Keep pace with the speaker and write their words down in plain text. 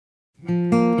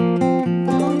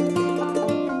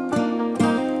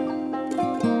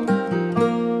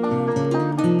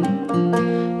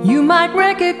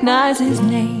recognize his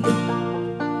name.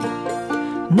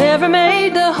 Never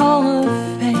made the Hall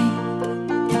of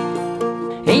Fame.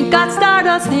 Ain't got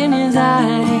stardust in his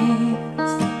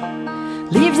eyes.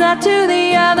 Leaves that to the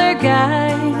other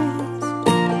guys.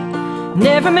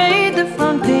 Never made the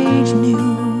front page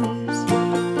news.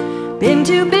 Been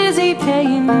too busy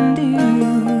paying dues.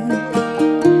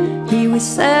 He was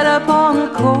set up on a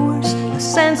course, a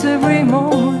sense of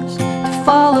remorse, to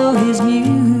follow his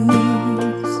muse.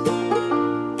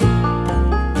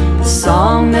 The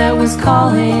song that was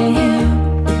calling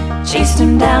him chased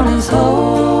him down his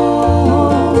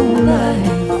whole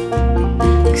life,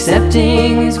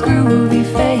 accepting his groovy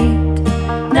fate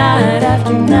night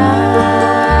after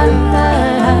night.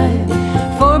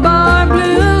 For bar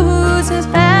blues, his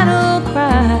battle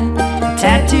cry, a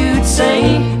tattooed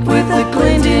saint with a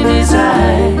glint in his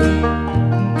eye.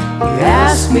 You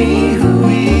ask me who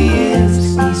he is,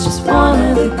 he's just one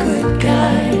of the good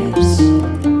guys.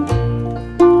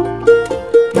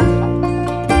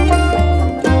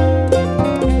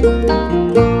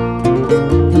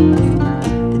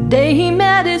 The day he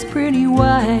met his pretty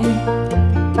wife,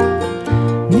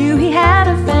 knew he had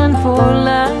a fan for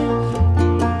life.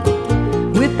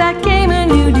 With that came a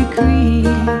new decree,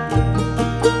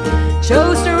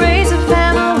 chose to raise a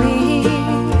family,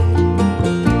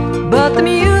 but the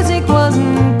music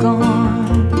wasn't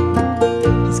gone.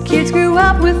 His kids grew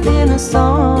up within a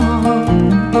song.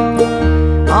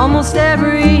 Almost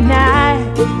every night,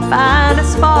 find a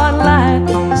spotlight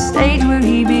on the stage where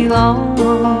he belonged.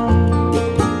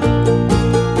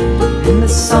 And the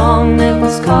song that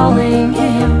was calling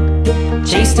him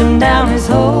chased him down his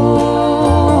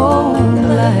whole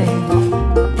life,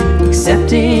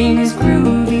 accepting his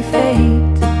groovy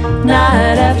fate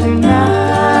night after night.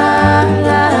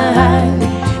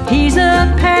 He's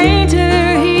a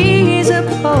painter, he's a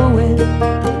poet,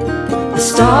 a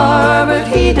star but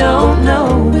he don't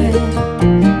know it.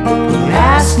 You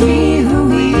ask me who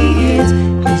he is,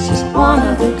 he's just one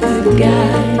of the good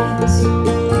guys.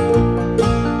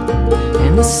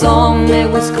 And the song that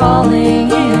was calling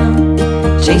him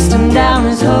chased him down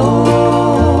his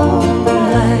whole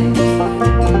life,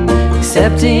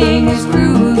 accepting his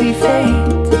groovy fate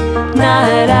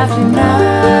night after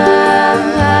night.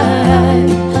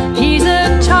 He's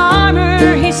a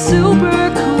charmer, he's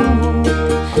super cool,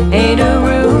 ain't a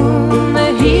room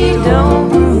that he don't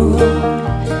rule.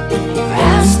 If you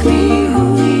ask me who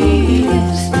he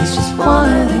is, he's just one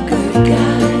of the good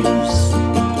guys.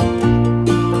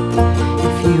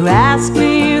 If you ask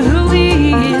me who he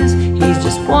is, he's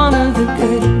just one of the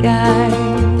good guys.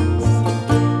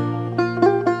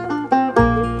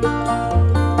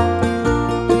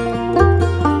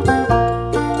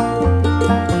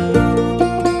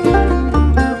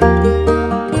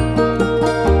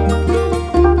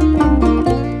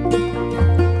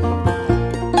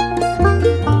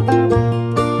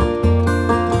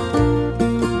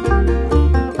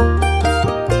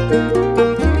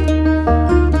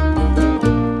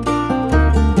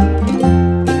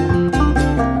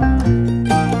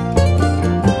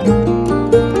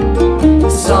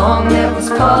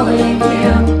 Calling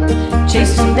him,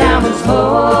 chased him down his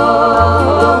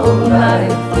whole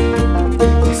life,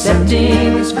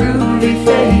 accepting his groovy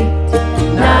fate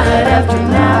night after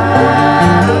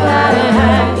night.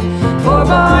 For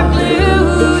bar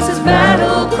blues, his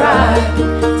battle cry,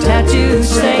 tattooed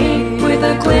saint with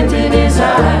a glint in his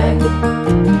eye.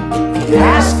 If you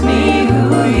ask me who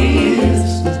he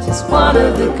is, he's just one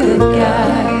of the good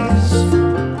guys.